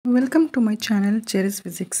Welcome to my channel Cherry's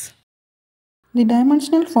Physics. The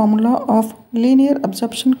dimensional formula of linear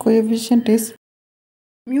absorption coefficient is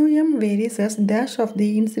μm varies as dash of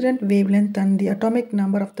the incident wavelength and the atomic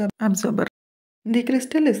number of the absorber. The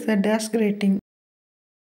crystal is a dash grating.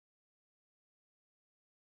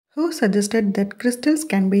 Who suggested that crystals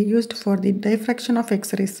can be used for the diffraction of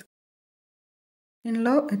X-rays? In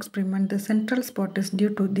Laue experiment, the central spot is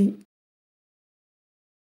due to the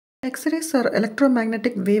X-rays are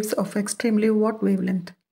electromagnetic waves of extremely short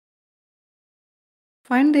wavelength.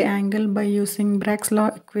 Find the angle by using Bragg's law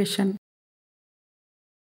equation.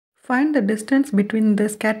 Find the distance between the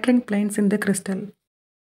scattering planes in the crystal.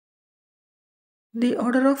 The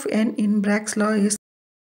order of n in Bragg's law is: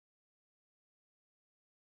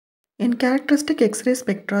 in characteristic X-ray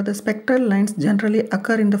spectra, the spectral lines generally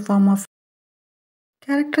occur in the form of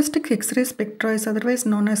characteristic X-ray spectra is otherwise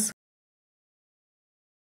known as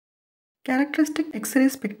characteristic X-ray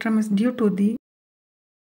spectrum is due to the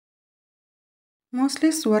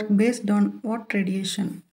Mosley's work based on Watt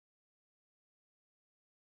radiation.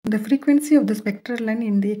 The frequency of the spectral line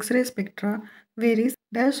in the X-ray spectra varies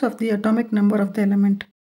dash of the atomic number of the element.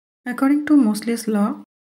 According to Mosley's law,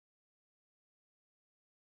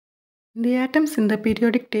 the atoms in the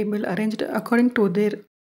periodic table arranged according to their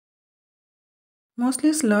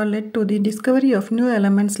Mosley's law led to the discovery of new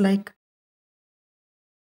elements like.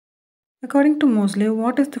 According to Mosley,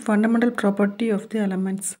 what is the fundamental property of the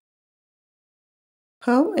elements?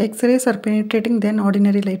 How X-rays are penetrating than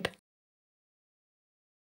ordinary light?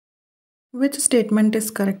 Which statement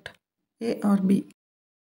is correct? A or B?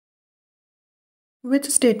 Which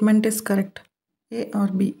statement is correct? A or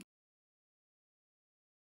B?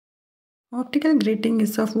 Optical grating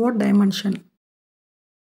is of what dimension?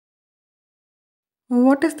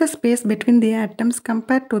 What is the space between the atoms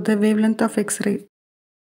compared to the wavelength of X-ray?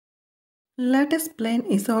 Lattice plane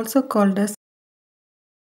is also called as.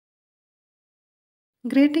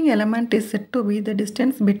 Grating element is said to be the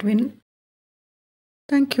distance between.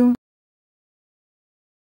 Thank you.